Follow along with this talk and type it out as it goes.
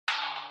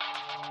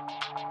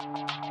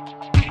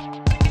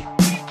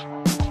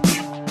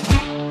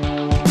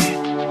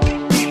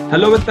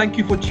Hello and thank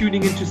you for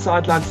tuning into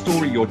Sideline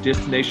Story, your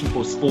destination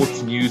for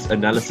sports news,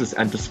 analysis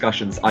and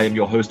discussions. I am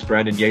your host,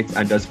 Brandon Yates,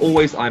 and as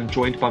always, I'm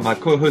joined by my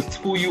co-hosts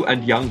Fuyu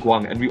and Yang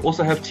Guang, and we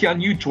also have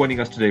Tian Yu joining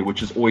us today,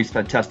 which is always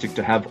fantastic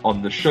to have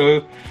on the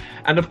show.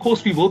 And of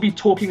course, we will be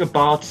talking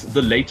about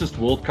the latest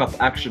World Cup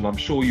action. I'm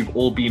sure you've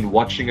all been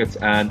watching it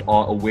and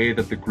are aware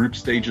that the group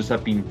stages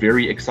have been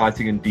very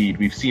exciting indeed.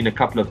 We've seen a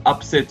couple of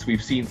upsets.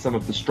 We've seen some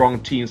of the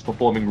strong teams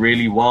performing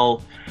really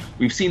well.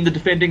 We've seen the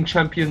defending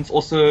champions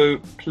also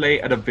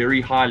play at a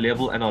very high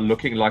level and are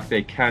looking like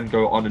they can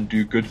go on and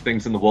do good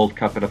things in the World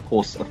Cup. And of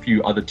course, a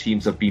few other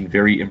teams have been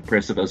very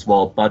impressive as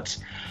well. But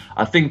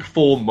I think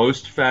for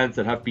most fans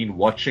that have been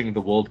watching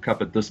the World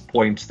Cup at this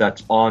point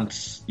that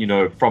aren't,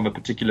 from a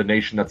particular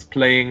nation that's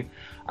playing,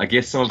 I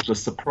guess some of the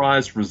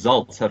surprise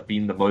results have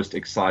been the most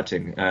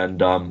exciting.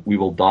 And we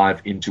will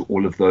dive into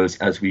all of those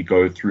as we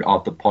go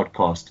throughout the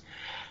podcast.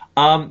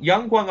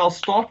 Yang Guang, I'll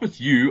start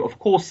with you. Of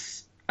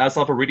course, as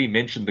I've already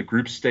mentioned, the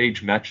group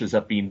stage matches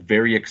have been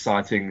very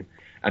exciting,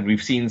 and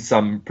we've seen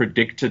some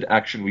predicted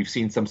action. We've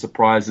seen some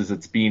surprises.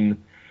 It's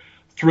been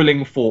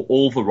thrilling for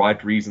all the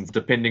right reasons,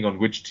 depending on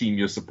which team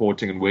you're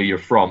supporting and where you're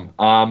from.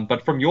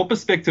 But from your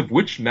perspective,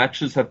 which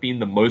matches have been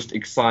the most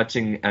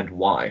exciting and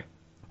why?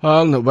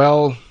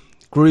 Well,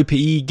 Group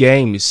E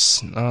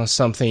games are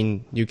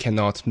something you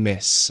cannot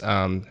miss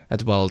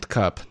at World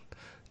Cup.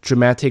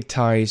 Dramatic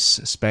ties,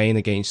 Spain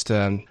against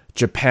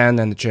Japan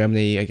and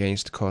Germany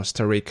against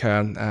Costa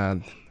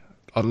Rica,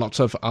 a lot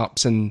of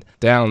ups and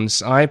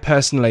downs. I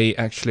personally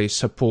actually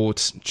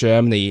support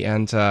Germany,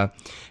 and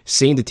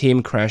seeing the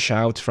team crash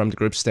out from the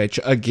group stage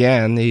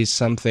again is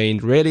something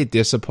really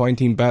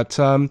disappointing, but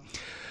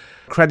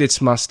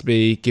credits must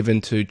be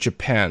given to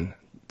Japan.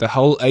 The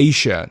whole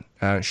Asia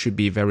should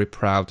be very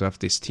proud of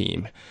this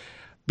team.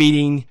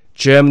 Beating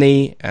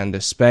Germany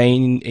and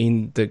Spain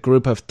in the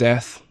group of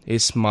death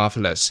is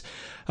marvelous.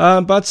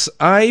 But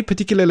I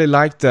particularly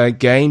liked the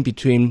game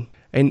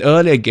an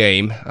earlier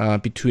game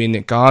between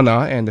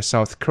Ghana and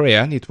South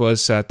Korea. It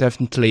was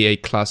definitely a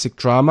classic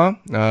drama.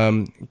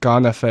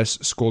 Ghana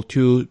first scored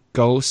 2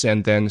 goals,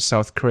 and then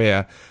South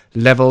Korea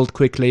leveled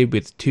quickly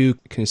with 2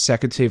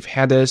 consecutive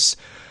headers.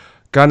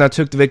 Ghana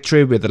took the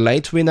victory with a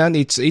late winner.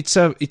 It's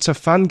a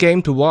fun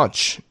game to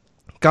watch.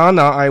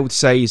 Ghana, I would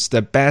say, is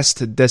the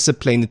best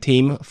disciplined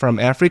team from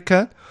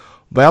Africa,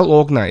 well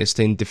organized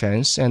in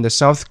defense, and the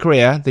South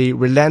Korea, they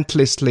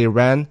relentlessly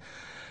ran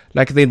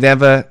like they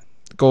never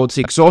got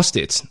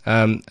exhausted.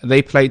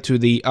 They played to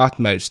the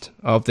utmost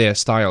of their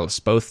styles,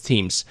 both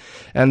teams,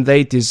 and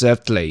they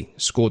deservedly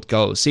scored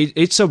goals.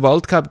 It's a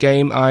World Cup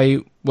game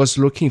I was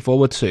looking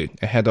forward to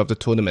ahead of the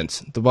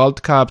tournament. The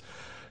World Cup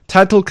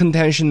title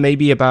contention may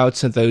be about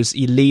those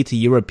elite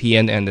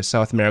European and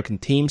South American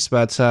teams,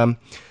 but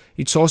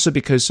it's also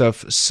because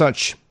of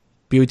such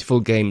beautiful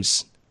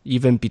games,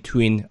 even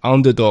between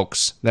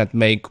underdogs, that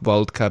make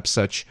World Cup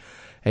such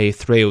a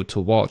thrill to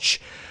watch.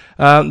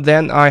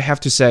 Then I have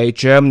to say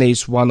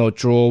Germany's 1-1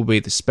 draw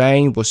with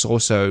Spain was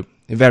also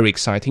very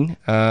exciting,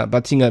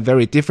 but in a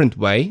very different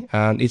way.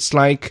 It's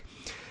like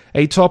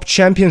a top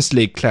Champions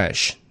League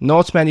clash.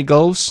 Not many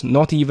goals,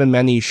 not even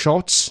many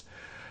shots,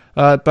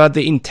 but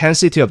the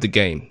intensity of the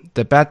game,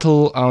 the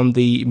battle on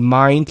the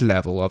mind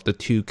level of the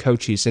two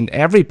coaches and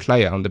every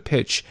player on the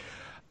pitch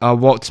are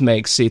what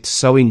makes it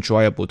so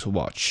enjoyable to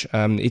watch.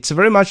 It's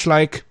very much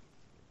like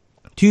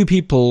two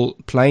people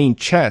playing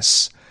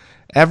chess.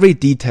 Every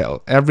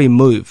detail, every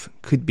move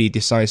could be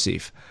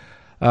decisive.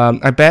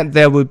 I bet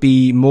there will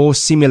be more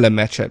similar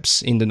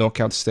matchups in the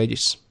knockout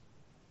stages.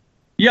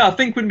 Yeah, I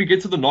think when we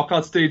get to the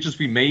knockout stages,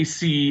 we may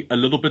see a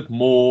little bit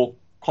more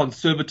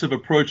conservative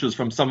approaches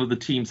from some of the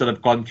teams that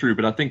have gone through.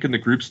 But I think in the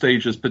group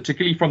stages,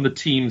 particularly from the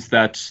teams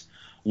that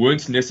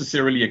weren't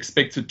necessarily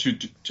expected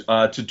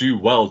to do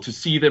well, to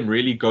see them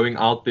really going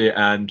out there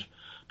and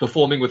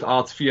performing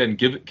without fear and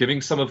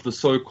giving some of the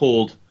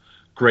so-called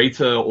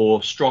greater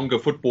or stronger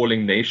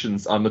footballing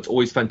nations, it's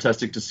always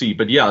fantastic to see.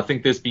 But yeah, I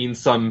think there's been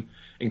some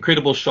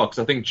incredible shocks.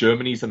 I think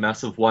Germany's a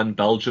massive one,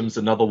 Belgium's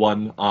another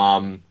one,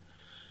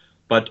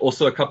 but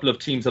also a couple of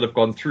teams that have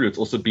gone through. It's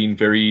also been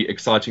very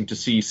exciting to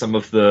see some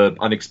of the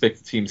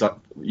unexpected teams. Off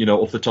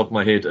the top of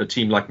my head, a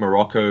team like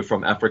Morocco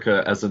from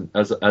Africa as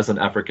an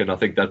African, I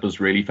think that was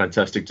really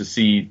fantastic to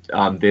see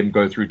them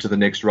go through to the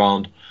next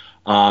round.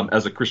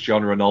 As a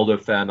Cristiano Ronaldo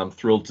fan, I'm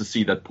thrilled to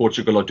see that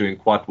Portugal are doing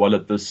quite well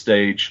at this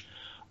stage.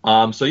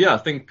 So yeah, I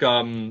think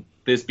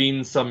there's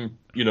been some,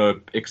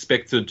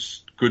 expected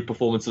good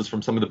performances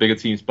from some of the bigger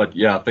teams. But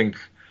yeah, I think,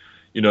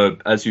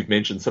 as you've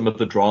mentioned, some of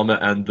the drama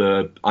and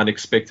the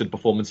unexpected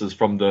performances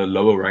from the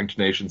lower ranked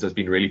nations has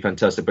been really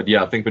fantastic. But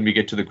yeah, I think when we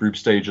get to the group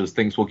stages,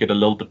 things will get a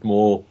little bit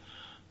more,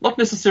 not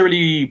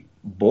necessarily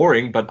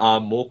boring, but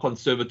more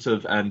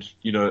conservative and,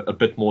 a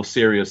bit more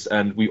serious.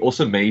 And we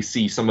also may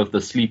see some of the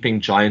sleeping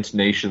giant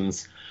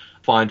nations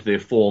find their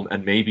form,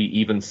 and maybe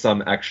even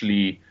some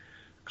actually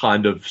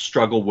kind of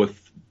struggle with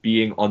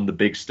being on the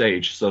big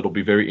stage. So it'll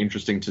be very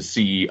interesting to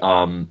see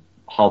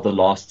how the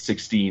last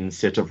 16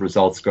 set of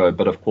results go.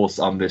 But of course,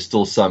 there's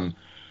still some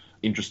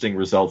interesting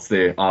results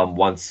there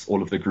once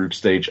all of the group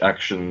stage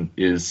action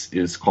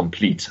is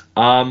complete.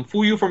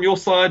 For you, from your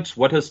side,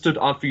 what has stood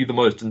out for you the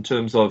most in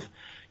terms of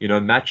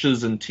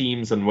matches and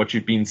teams and what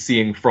you've been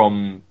seeing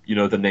from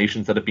the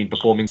nations that have been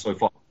performing so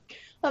far?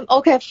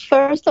 Okay,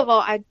 first of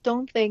all, I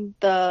don't think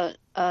the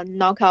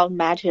knockout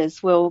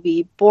matches will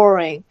be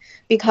boring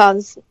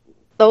because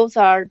those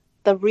are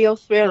the real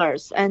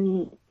thrillers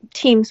and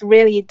teams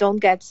really don't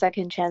get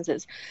second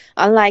chances.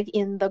 Unlike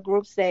in the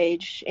group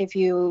stage, if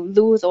you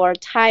lose or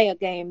tie a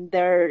game,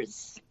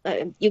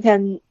 you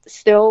can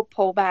still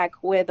pull back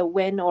with a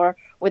win or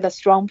with a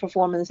strong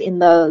performance in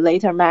the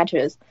later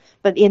matches.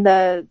 But in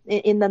the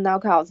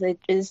knockouts, it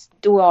is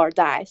do or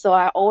die. So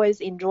I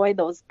always enjoy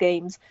those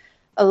games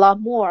a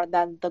lot more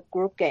than the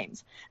group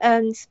games.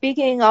 And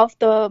speaking of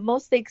the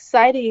most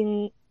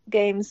exciting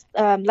games,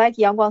 like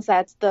Yang Guang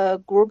said,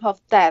 the group of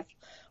death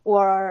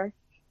were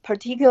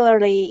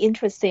particularly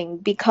interesting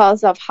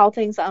because of how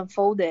things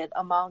unfolded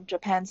among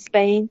Japan,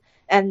 Spain,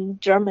 and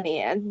Germany.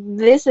 And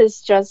this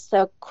is just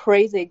a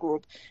crazy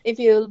group. If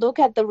you look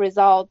at the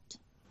result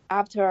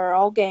after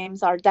all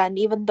games are done,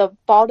 even the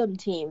bottom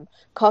team,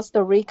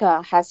 Costa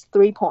Rica, has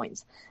 3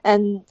 points.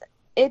 And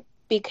it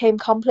became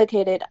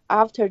complicated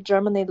after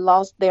Germany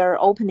lost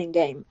their opening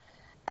game.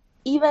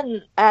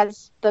 Even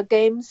as the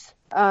games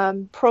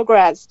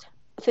progressed,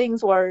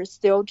 things were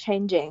still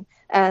changing.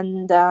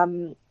 And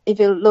if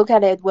you look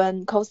at it,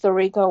 when Costa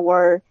Rica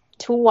were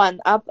 2-1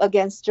 up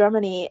against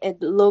Germany,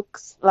 it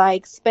looks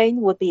like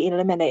Spain would be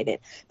eliminated.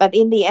 But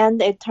in the end,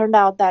 it turned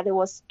out that it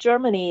was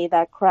Germany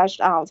that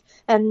crashed out.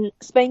 And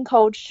Spain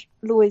coach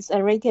Luis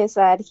Enrique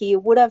said he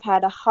would have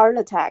had a heart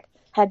attack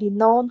had he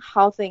known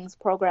how things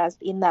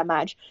progressed in that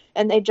match.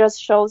 And it just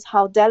shows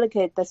how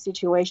delicate the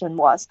situation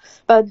was.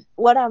 But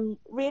what I'm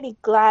really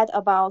glad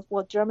about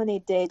what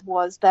Germany did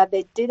was that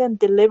they didn't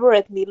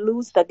deliberately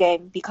lose the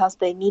game because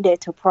they needed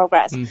to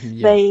progress.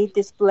 Yeah. They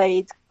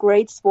displayed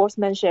great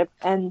sportsmanship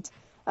and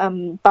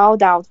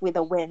bowed out with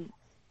a win.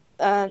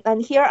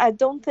 And here, I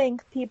don't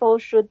think people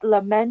should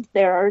lament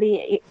their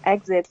early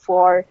exit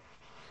for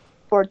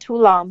too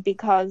long,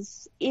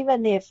 because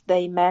even if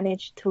they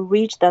manage to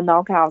reach the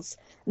knockouts,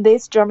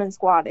 this German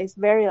squad is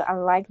very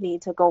unlikely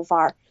to go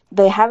far.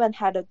 They haven't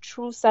had a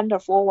true center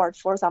forward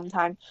for some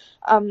time.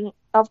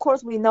 Of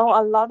course, we know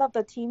a lot of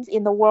the teams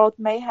in the world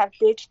may have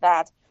ditched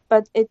that,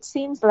 but it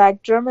seems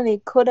like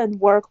Germany couldn't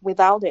work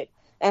without it.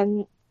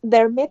 And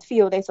their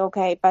midfield is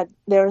okay, but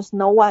there's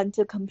no one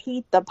to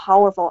complete the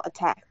powerful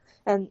attack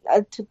and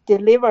to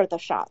deliver the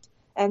shot.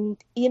 And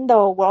in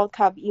the World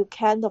Cup, you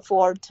can't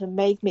afford to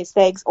make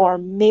mistakes or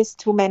miss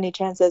too many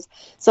chances.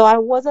 So I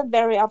wasn't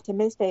very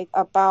optimistic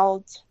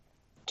about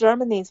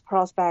Germany's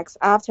prospects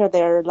after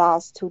their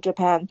loss to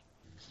Japan.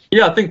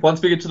 Yeah, I think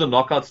once we get to the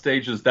knockout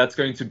stages, that's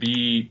going to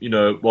be,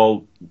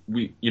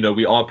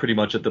 we are pretty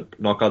much at the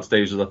knockout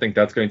stages. I think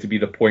that's going to be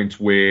the point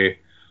where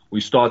we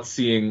start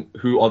seeing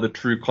who are the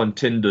true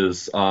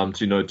contenders,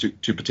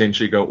 to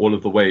potentially go all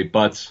of the way.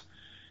 But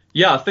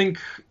yeah, I think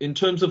in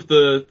terms of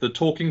the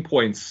talking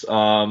points,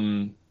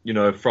 from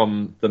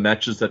the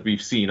matches that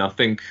we've seen, I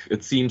think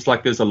it seems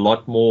like there's a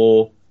lot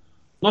more,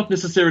 not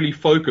necessarily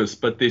focus,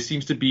 but there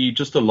seems to be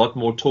just a lot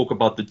more talk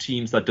about the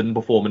teams that didn't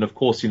perform. And of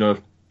course,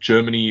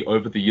 Germany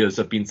over the years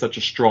have been such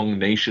a strong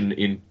nation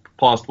in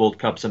past World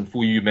Cups. And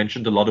Fu, you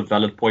mentioned a lot of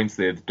valid points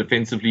there.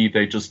 Defensively,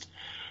 they just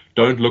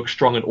don't look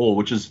strong at all,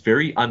 which is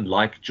very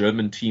unlike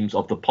German teams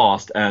of the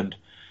past. And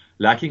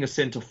lacking a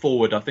centre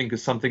forward, I think,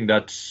 is something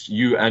that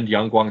you and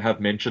Yang Guang have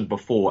mentioned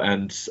before.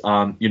 And,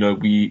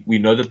 we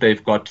know that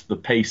they've got the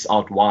pace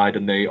out wide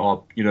and they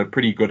are,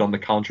 pretty good on the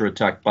counter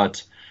attack.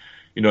 But,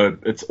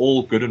 it's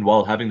all good and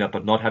well having that,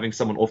 but not having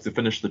someone off to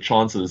finish the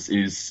chances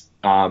is,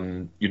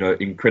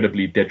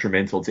 incredibly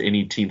detrimental to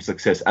any team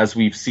success, as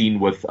we've seen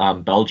with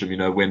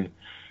Belgium, when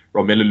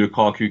Romelu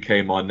Lukaku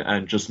came on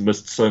and just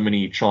missed so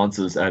many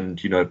chances and,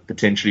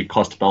 potentially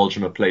cost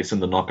Belgium a place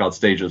in the knockout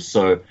stages.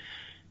 So,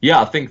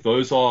 yeah, I think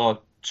those are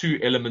two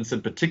elements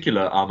in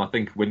particular. I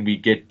think when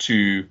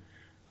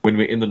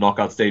we're in the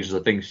knockout stages,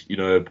 I think,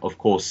 of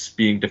course,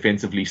 being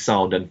defensively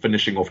sound and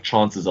finishing off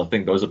chances, I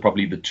think those are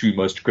probably the two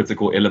most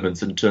critical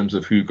elements in terms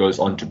of who goes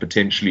on to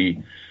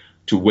potentially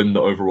to win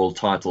the overall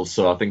title.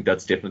 So I think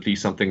that's definitely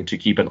something to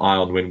keep an eye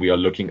on when we are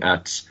looking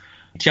at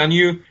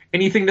Tianyu.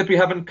 Anything that we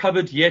haven't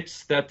covered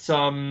yet that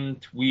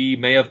we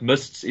may have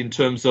missed in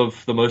terms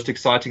of the most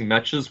exciting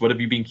matches? What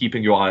have you been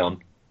keeping your eye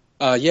on?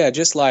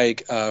 Just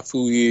like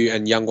Fu Yu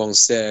and Yang Guang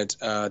said,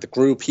 the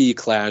Group E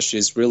clash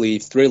is really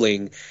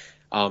thrilling.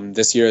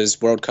 This year's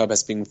World Cup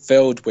has been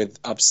filled with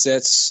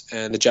upsets,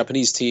 and the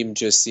Japanese team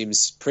just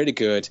seems pretty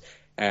good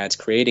at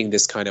creating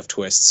this kind of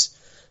twists.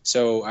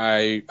 So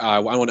I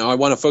want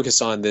to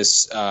focus on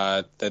this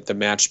the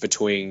match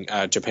between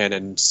Japan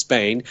and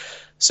Spain.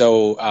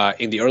 So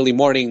in the early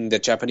morning, the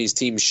Japanese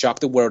team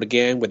shocked the world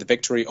again with a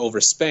victory over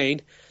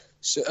Spain.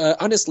 So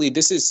honestly,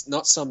 this is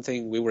not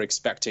something we were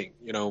expecting.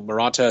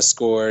 Morata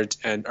scored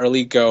an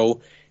early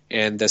goal,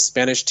 and the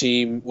Spanish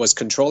team was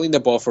controlling the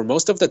ball for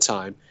most of the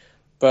time.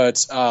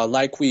 But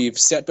like we've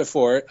said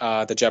before,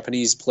 the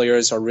Japanese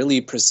players are really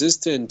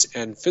persistent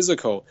and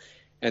physical,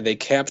 and they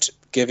kept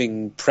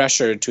giving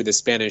pressure to the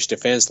Spanish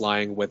defense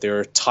line with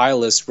their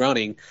tireless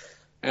running.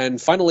 And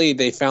finally,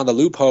 they found the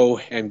loophole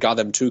and got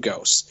them 2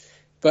 goals.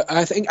 But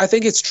I think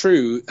it's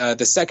true.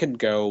 The second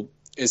goal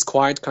is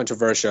quite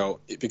controversial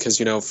because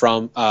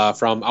from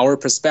our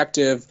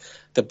perspective,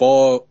 the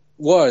ball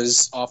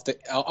was off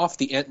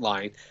the end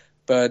line.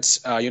 But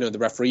the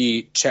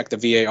referee checked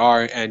the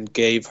VAR and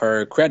gave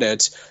her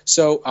credit.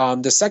 So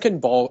the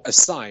second ball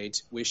aside,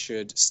 we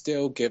should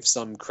still give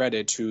some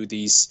credit to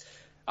these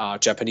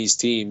Japanese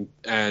team,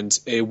 and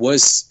it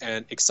was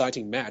an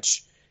exciting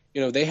match.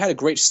 They had a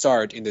great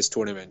start in this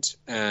tournament,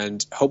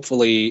 and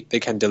hopefully they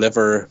can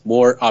deliver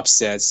more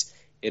upsets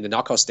in the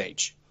knockout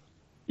stage.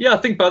 Yeah, I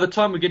think by the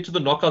time we get to the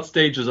knockout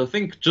stages, I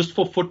think just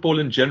for football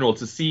in general,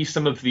 to see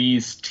some of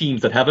these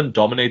teams that haven't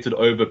dominated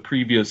over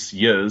previous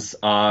years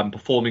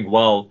performing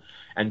well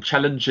and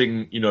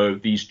challenging,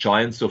 these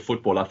giants of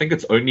football, I think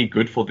it's only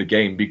good for the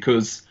game,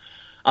 because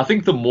I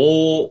think the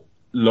more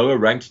lower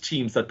ranked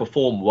teams that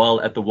perform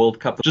well at the World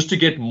Cup, just to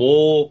get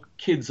more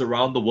kids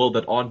around the world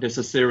that aren't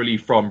necessarily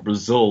from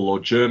Brazil or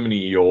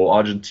Germany or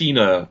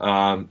Argentina,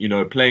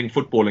 playing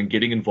football and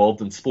getting involved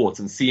in sports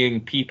and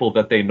seeing people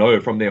that they know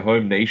from their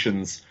home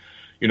nations,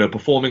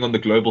 performing on the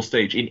global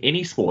stage in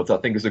any sports, I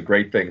think is a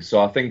great thing.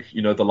 So I think,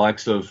 the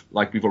likes of,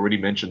 like we've already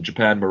mentioned,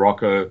 Japan,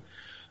 Morocco,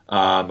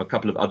 a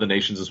couple of other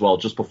nations as well,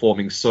 just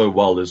performing so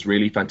well is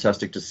really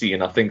fantastic to see.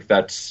 And I think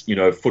that,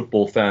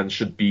 football fans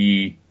should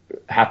be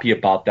happy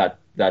about that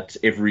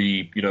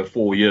every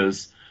 4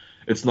 years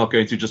it's not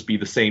going to just be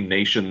the same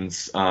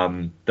nations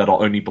that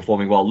are only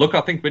performing well. Look,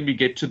 I think when we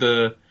get to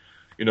the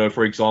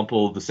for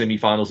example, the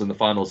semi-finals and the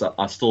finals,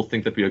 I still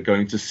think that we are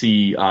going to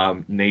see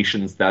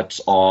nations that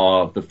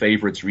are the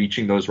favorites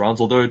reaching those rounds,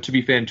 although to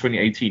be fair, in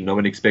 2018 no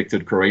one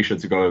expected Croatia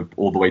to go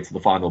all the way to the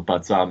final.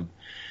 But I'm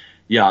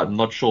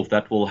not sure if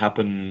that will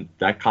happen,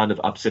 that kind of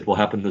upset will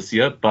happen this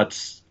year. But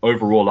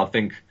overall, I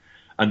think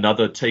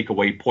another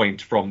takeaway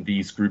point from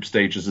these group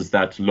stages is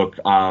that, look,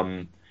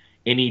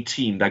 any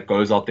team that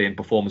goes out there and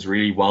performs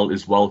really well,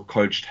 is well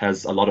coached,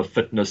 has a lot of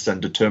fitness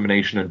and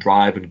determination and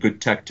drive and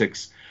good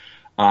tactics,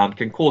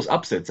 can cause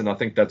upsets. And I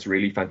think that's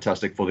really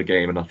fantastic for the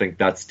game. And I think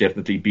that's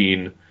definitely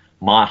been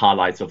my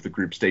highlights of the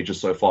group stages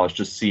so far, is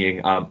just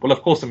seeing, well,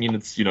 of course, I mean,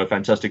 it's,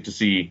 fantastic to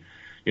see,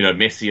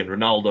 Messi and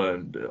Ronaldo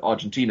and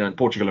Argentina and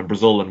Portugal and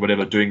Brazil and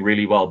whatever doing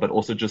really well, but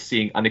also just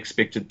seeing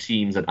unexpected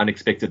teams and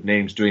unexpected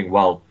names doing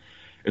well.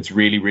 It's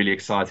really, really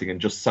exciting and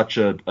just such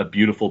a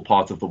beautiful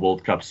part of the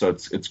World Cup. So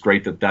it's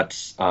great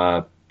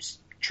that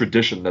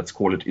tradition, let's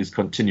call it, is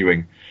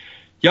continuing.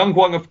 Yang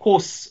Guang, of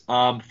course,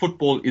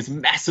 football is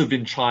massive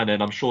in China,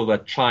 and I'm sure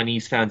that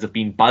Chinese fans have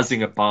been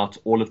buzzing about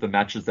all of the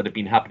matches that have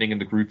been happening in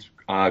the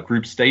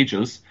group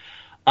stages.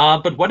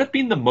 But what have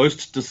been the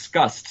most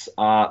discussed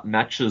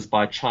matches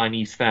by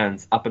Chinese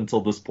fans up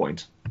until this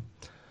point?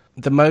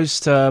 The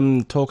most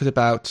talked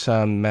about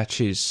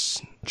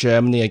matches,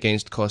 Germany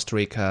against Costa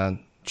Rica,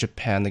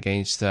 Japan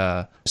against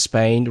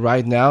Spain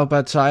right now,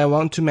 but I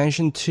want to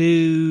mention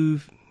two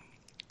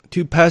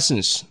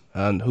persons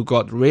who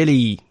got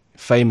really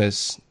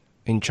famous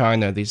in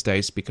China these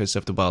days because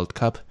of the World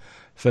Cup.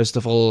 First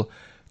of all,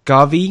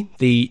 Gavi,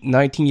 the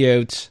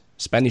 19-year-old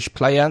Spanish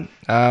player,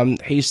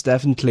 he's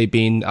definitely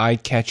been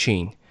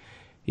eye-catching,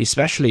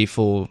 especially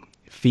for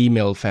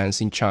female fans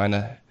in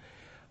China.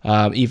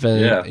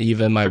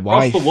 Even my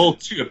wife. Across the world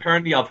too.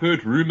 Apparently, I've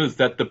heard rumors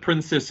that the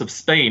Princess of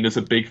Spain is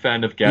a big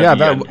fan of Gavi.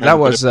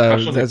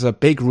 Yeah, there's a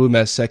big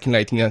rumor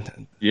circulating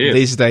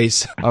these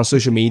days on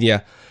social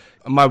media.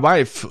 My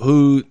wife,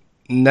 who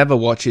never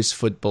watches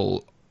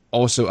football,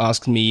 also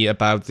asked me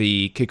about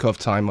the kickoff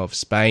time of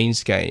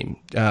Spain's game,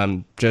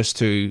 just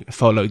to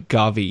follow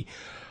Gavi.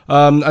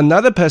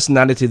 Another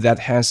personality that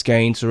has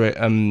gained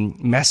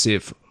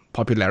massive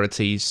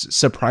popularity is,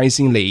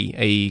 surprisingly,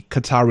 a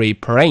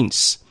Qatari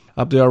prince.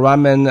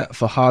 Abdulrahman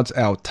Fahad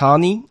Al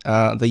Thani,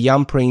 the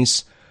young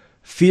prince,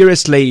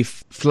 furiously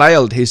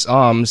flailed his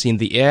arms in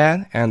the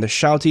air and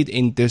shouted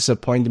in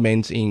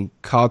disappointment in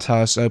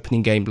Qatar's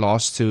opening game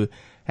loss to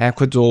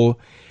Ecuador.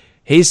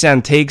 His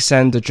antics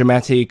and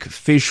dramatic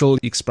facial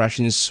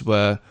expressions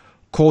were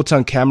caught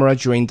on camera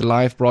during the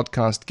live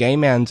broadcast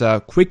game and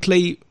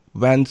quickly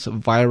went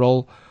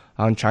viral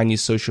on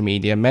Chinese social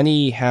media.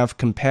 Many have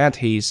compared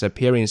his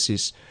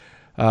appearances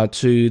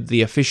to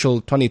the official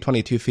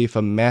 2022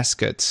 FIFA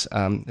mascot,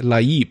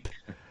 Laib.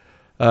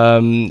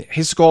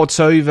 He's got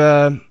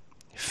over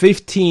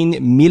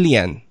 15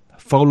 million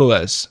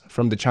followers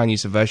from the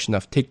Chinese version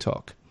of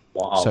TikTok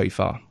so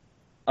far.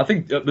 I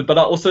think, but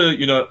I also,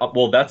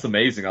 well, that's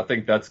amazing. I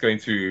think that's going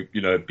to,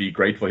 be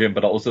great for him.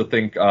 But I also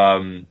think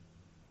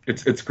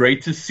it's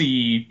great to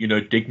see,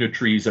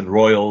 dignitaries and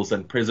royals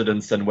and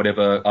presidents and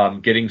whatever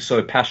getting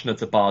so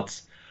passionate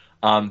about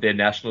their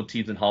national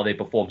teams and how they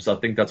perform. So I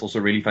think that's also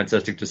really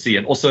fantastic to see.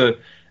 And also,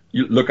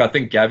 look, I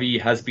think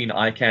Gavi has been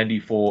eye candy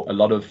for a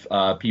lot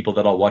of people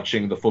that are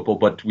watching the football.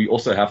 But we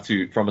also have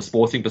to, from a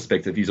sporting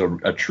perspective, he's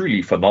a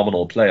truly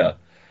phenomenal player.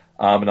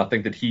 And I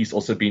think that he's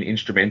also been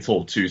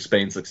instrumental to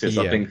Spain's success.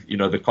 Yeah. I think,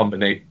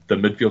 the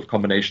midfield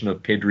combination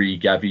of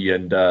Pedri, Gavi,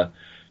 and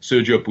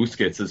Sergio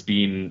Busquets has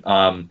been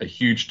a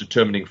huge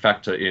determining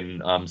factor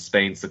in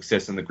Spain's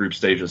success in the group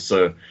stages.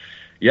 So,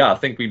 yeah, I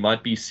think we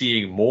might be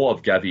seeing more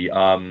of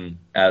Gavi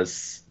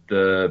as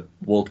the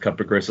World Cup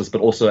progresses,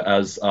 but also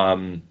as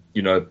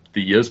the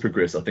years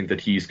progress. I think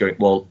that he's going,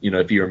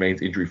 if he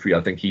remains injury free,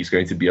 I think he's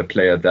going to be a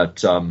player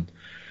that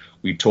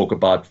we talk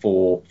about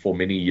for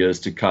many years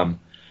to come.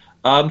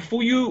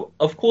 For you,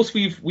 of course,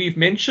 we've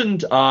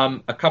mentioned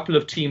a couple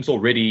of teams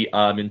already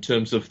in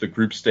terms of the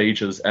group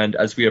stages, and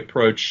as we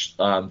approach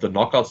the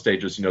knockout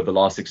stages, the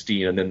last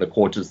 16, and then the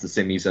quarters, the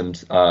semis,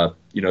 and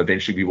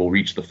eventually we will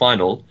reach the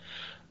final.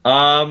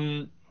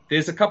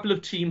 There's a couple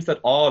of teams that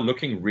are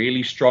looking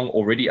really strong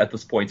already at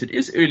this point. It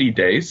is early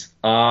days,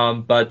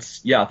 but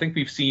yeah, I think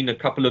we've seen a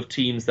couple of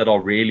teams that are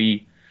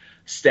really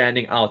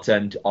standing out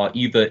and are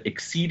either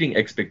exceeding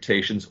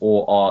expectations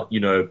or are,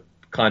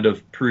 kind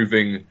of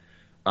proving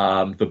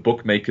the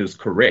bookmakers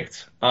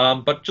correct.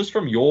 But just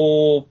from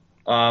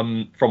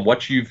from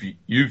what you've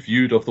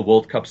viewed of the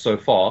World Cup so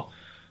far,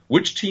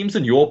 which teams,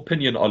 in your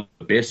opinion, are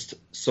the best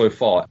so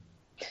far?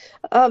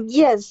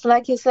 Yes,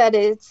 like you said,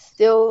 it's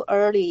still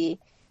early,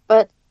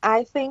 but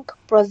I think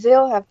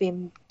Brazil have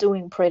been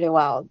doing pretty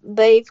well.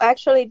 They've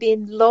actually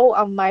been low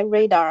on my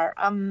radar.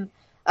 I'm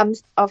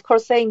of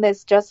course saying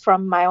this just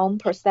from my own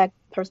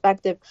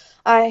perspective.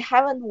 I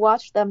haven't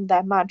watched them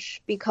that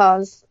much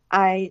because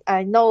I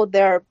know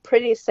they're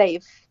pretty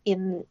safe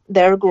in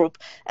their group,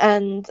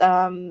 and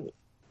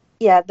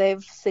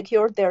they've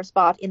secured their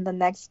spot in the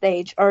next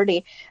stage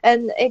early,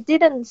 and it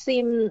didn't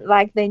seem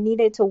like they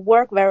needed to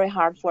work very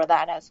hard for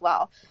that as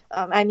well.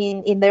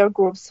 In their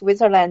group,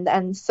 Switzerland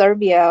and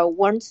Serbia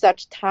weren't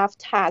such tough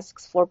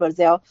tasks for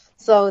Brazil,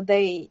 so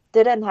they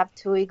didn't have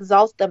to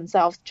exhaust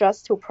themselves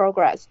just to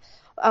progress.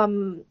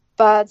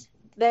 But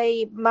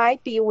they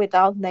might be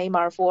without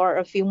Neymar for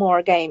a few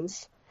more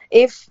games,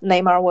 if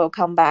Neymar will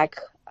come back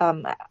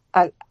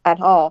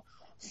at all.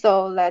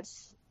 So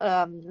let's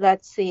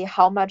see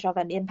how much of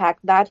an impact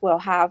that will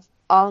have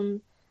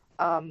on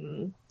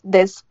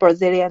this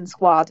Brazilian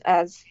squad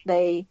as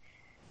they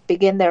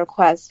begin their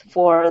quest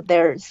for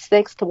their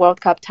 6th World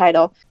Cup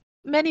title.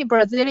 Many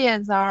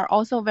Brazilians are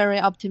also very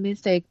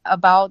optimistic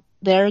about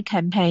their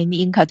campaign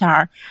in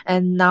Qatar.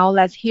 And now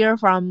let's hear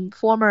from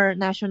former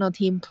national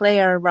team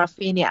player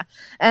Rafinha.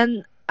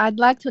 And I'd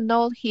like to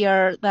note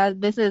here that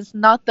this is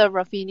not the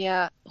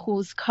Rafinha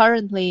who's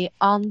currently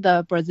on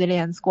the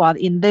Brazilian squad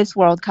in this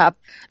World Cup.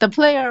 The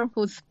player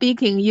who's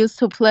speaking used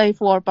to play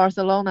for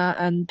Barcelona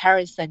and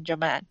Paris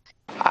Saint-Germain.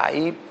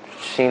 I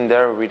think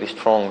they're really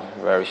strong,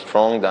 very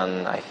strong,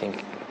 and I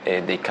think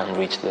they can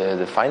reach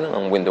the final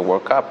and win the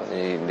World Cup.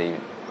 They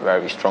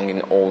very strong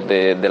in all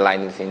the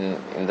lines in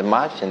the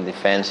match, in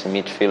defense,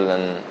 midfield,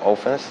 and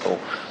offense. So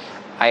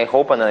I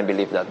hope and I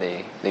believe that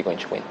they're going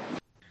to win.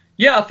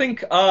 Yeah, I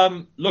think,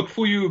 look,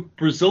 for you,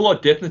 Brazil are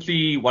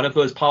definitely one of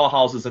those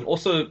powerhouses, and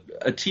also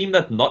a team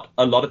that not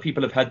a lot of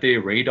people have had their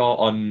radar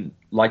on,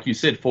 like you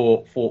said,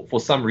 for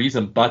some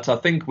reason. But I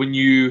think when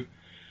you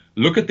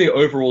look at their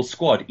overall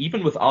squad,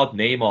 even without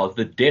Neymar,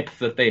 the depth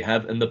that they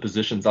have in the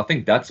positions, I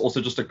think that's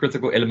also just a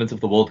critical element of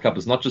the World Cup,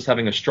 is not just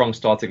having a strong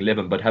starting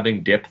 11, but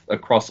having depth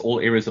across all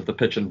areas of the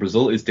pitch. And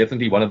Brazil is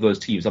definitely one of those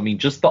teams. I mean,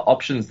 just the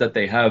options that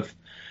they have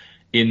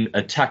in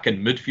attack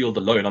and midfield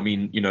alone. I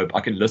mean, I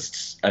can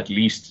list at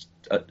least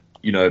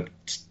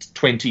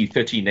 20,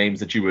 30 names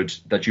that you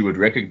would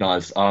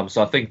recognize.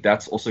 So I think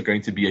that's also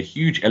going to be a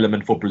huge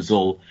element for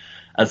Brazil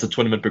as the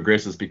tournament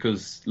progresses,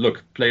 because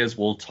look, players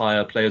will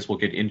tire, players will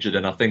get injured,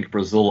 and I think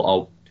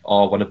Brazil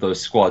are one of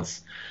those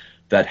squads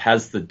that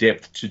has the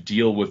depth to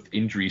deal with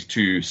injuries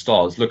to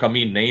stars. Look, I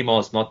mean,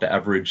 Neymar's not the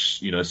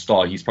average,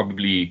 star. He's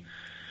probably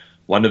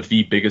one of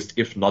the biggest,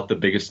 if not the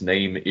biggest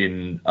name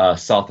in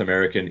South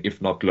American,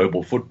 if not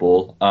global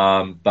football.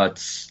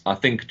 But I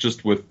think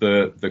just with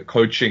the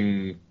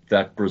coaching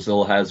that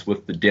Brazil has,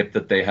 with the depth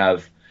that they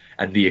have,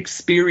 and the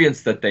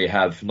experience that they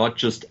have, not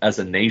just as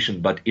a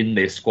nation, but in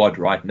their squad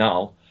right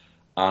now,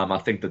 I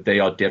think that they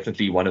are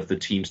definitely one of the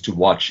teams to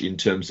watch in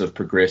terms of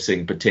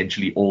progressing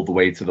potentially all the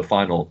way to the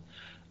final.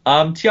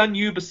 Tian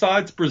Yu,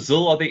 besides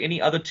Brazil, are there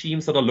any other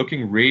teams that are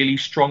looking really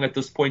strong at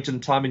this point in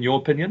time, in your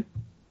opinion?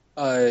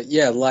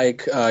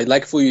 Like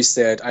Fuyu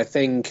said, I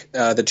think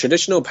the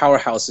traditional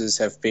powerhouses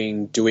have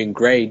been doing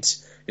great.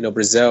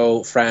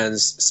 Brazil,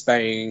 France,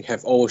 Spain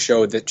have all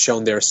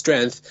shown their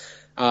strength.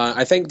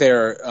 I think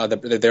they're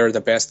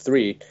the best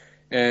three,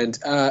 and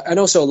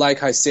also,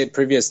 like I said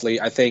previously,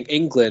 I think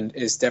England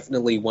is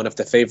definitely one of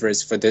the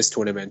favorites for this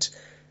tournament.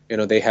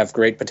 They have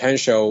great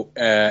potential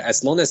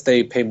as long as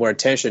they pay more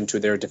attention to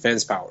their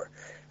defense power,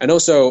 and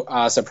also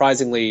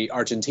surprisingly,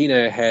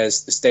 Argentina has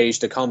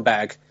staged a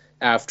comeback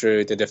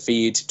after the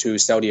defeat to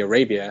Saudi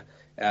Arabia.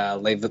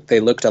 They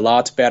looked a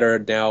lot better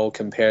now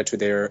compared to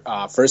their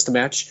first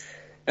match.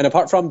 And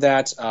apart from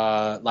that,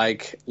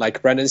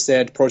 like Brandon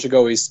said,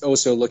 Portugal is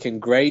also looking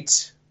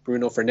great.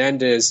 Bruno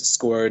Fernandes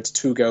scored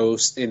 2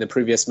 goals in the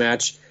previous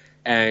match.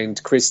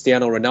 and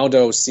Cristiano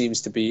Ronaldo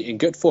seems to be in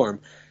good form.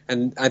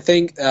 And I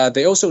think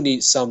they also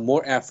need some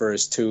more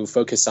efforts to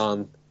focus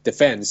on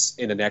defense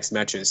in the next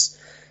matches.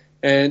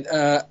 And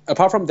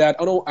apart from that,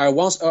 I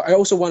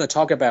also want to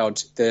talk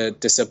about the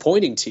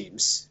disappointing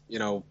teams.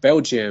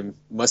 Belgium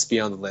must be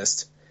on the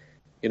list.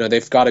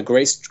 They've got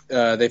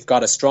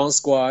a strong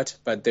squad,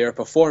 but their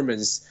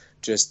performance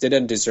just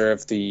didn't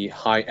deserve the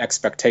high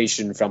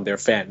expectation from their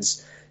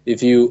fans.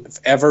 If you've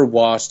ever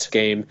watched a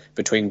game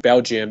between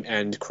Belgium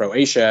and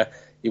Croatia,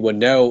 you will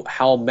know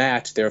how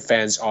mad their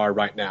fans are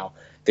right now.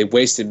 They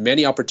wasted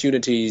many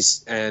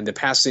opportunities, and the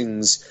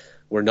passings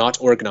were not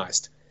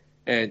organized.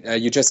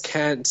 And you just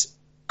can't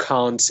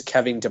count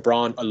Kevin De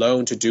Bruyne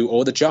alone to do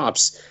all the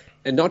jobs.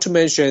 And not to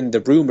mention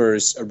the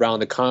rumors around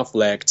the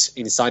conflict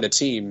inside the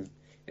team.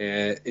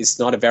 It's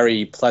not a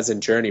very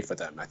pleasant journey for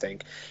them, I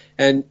think.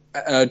 And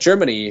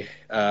Germany,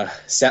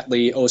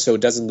 sadly, also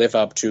doesn't live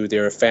up to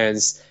their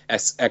fans'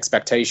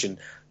 expectation.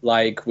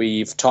 Like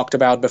we've talked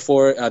about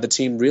before, the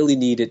team really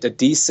needed a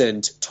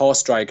decent, tall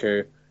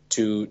striker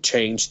to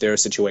change their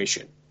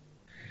situation.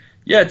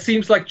 Yeah, it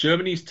seems like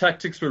Germany's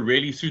tactics were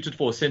really suited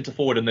for a centre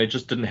forward, and they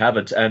just didn't have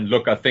it. And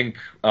look, I think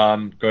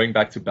going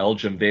back to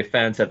Belgium, their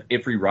fans have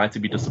every right to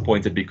be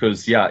disappointed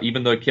because,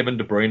 even though Kevin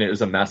De Bruyne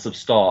is a massive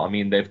star, I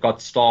mean, they've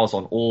got stars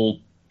on all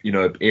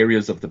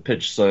areas of the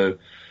pitch. So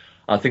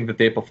I think that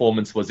their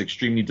performance was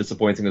extremely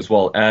disappointing as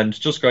well. And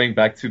just going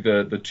back to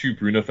the two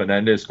Bruno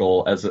Fernandes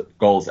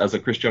goals as a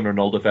Cristiano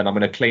Ronaldo fan, I'm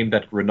going to claim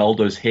that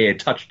Ronaldo's hair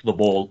touched the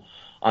ball.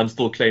 I'm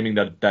still claiming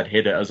that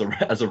header as a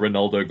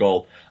Ronaldo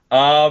goal.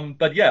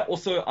 But yeah,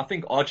 also I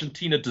think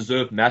Argentina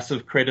deserve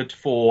massive credit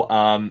for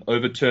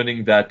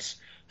overturning that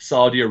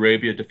Saudi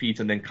Arabia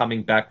defeat and then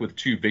coming back with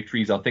 2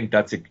 victories. I think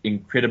that's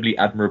incredibly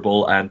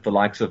admirable, and the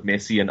likes of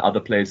Messi and other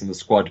players in the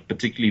squad,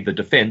 particularly the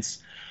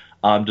defense,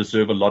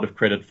 deserve a lot of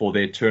credit for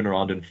their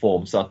turnaround in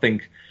form. So I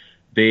think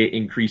their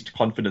increased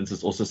confidence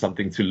is also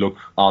something to look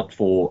out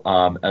for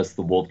as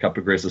the World Cup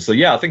progresses. So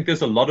yeah, I think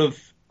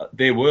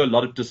there were a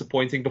lot of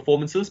disappointing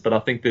performances, but I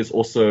think there's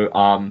also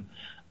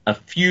a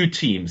few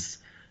teams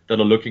that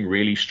are looking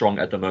really strong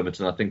at the moment,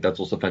 and I think that's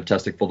also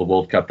fantastic for the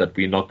World Cup, that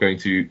we're not going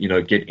to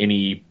get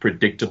any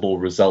predictable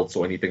results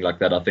or anything like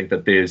that. I think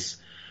that there's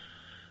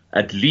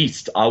at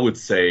least, I would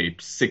say,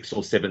 6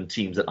 or 7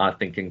 teams that I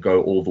think can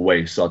go all the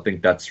way. So I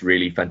think that's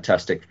really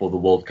fantastic for the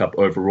World Cup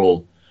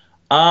overall.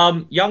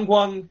 Yang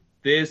Guang,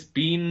 there's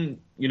been,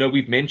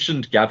 we've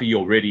mentioned Gavi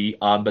already,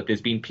 but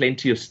there's been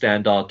plenty of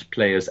standout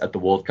players at the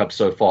World Cup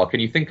so far. Can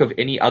you think of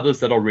any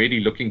others that are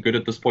really looking good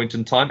at this point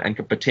in time and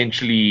could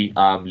potentially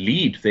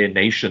lead their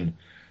nation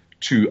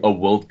to a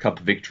World Cup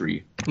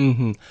victory?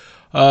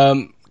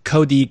 Mm-hmm.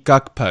 Cody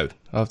Gakpo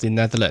of the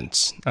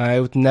Netherlands. I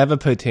would never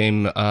put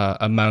him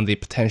among the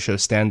potential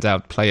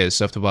standout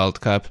players of the World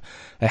Cup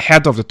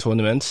ahead of the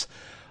tournament.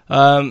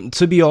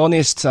 To be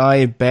honest,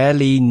 I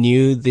barely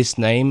knew this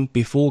name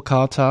before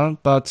Qatar,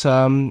 but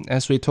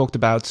as we talked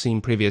about in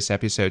previous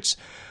episodes,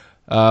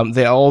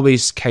 there are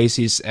always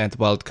cases at the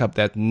World Cup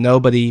that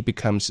nobody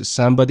becomes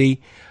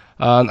somebody.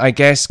 I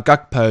guess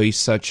Gakpo is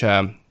such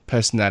a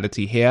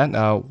personality here.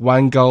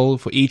 1 goal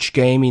for each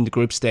game in the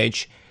group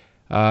stage,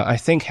 I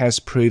think has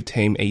proved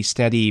him a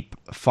steady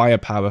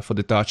firepower for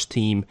the Dutch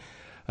team,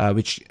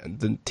 which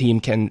the team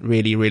can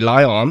really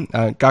rely on.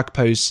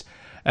 Gakpo's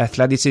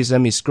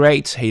athleticism is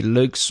great. He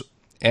looks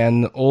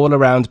an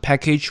all-around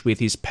package with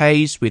his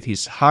pace, with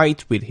his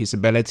height, with his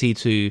ability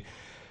to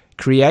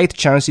create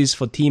chances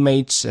for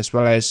teammates as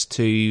well as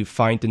to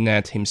find the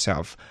net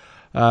himself.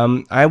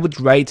 I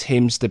would rate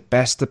him as the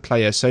best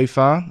player so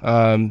far,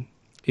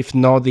 if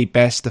not the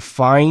best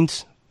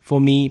find for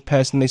me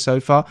personally so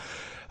far.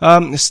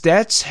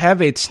 Stats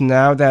have it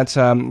now that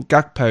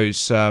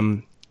Gakpo's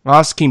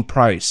asking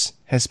price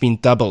has been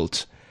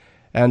doubled,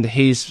 and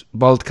his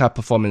World Cup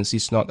performance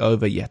is not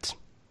over yet.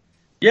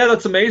 Yeah,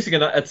 that's amazing.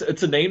 And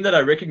it's a name that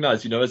I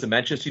recognize, as a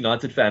Manchester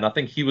United fan. I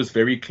think he was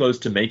very close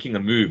to making a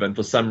move, and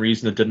for some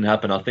reason it didn't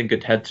happen. I think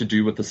it had to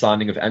do with the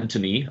signing of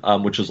Antony,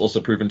 which has also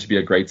proven to be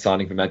a great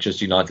signing for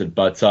Manchester United.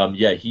 But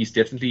he's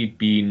definitely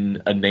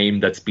been a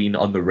name that's been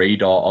on the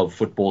radar of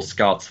football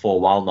scouts for a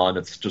while now, and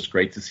it's just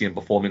great to see him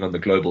performing on the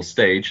global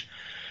stage.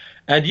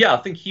 And yeah, I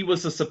think he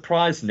was a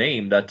surprise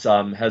name that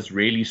has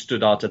really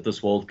stood out at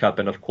this World Cup.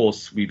 And of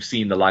course, we've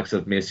seen the likes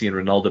of Messi and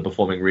Ronaldo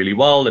performing really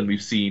well, and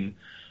we've seen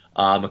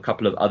a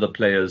couple of other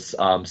players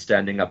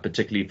standing up,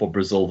 particularly for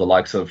Brazil, the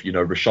likes of,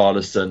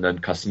 Richarlison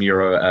and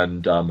Casemiro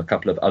and a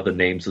couple of other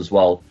names as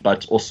well.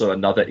 But also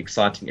another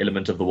exciting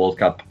element of the World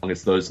Cup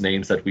is those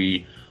names that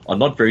we are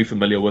not very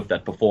familiar with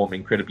that perform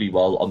incredibly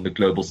well on the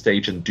global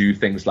stage and do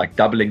things like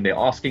doubling their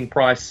asking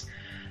price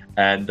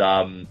and,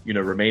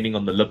 remaining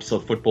on the lips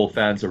of football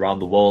fans around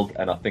the world.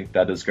 And I think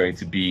that is going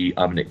to be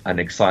an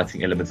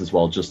exciting element as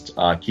well, just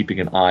keeping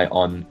an eye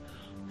on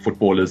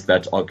footballers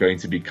that are going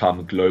to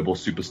become global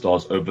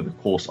superstars over the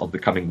course of the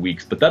coming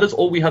weeks. But that is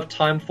all we have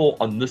time for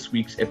on this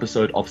week's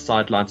episode of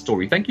Sideline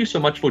Story. Thank you so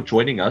much for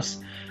joining us.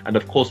 And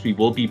of course, we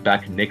will be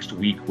back next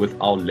week with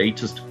our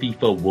latest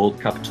FIFA World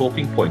Cup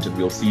talking point, and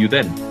we'll see you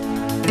then.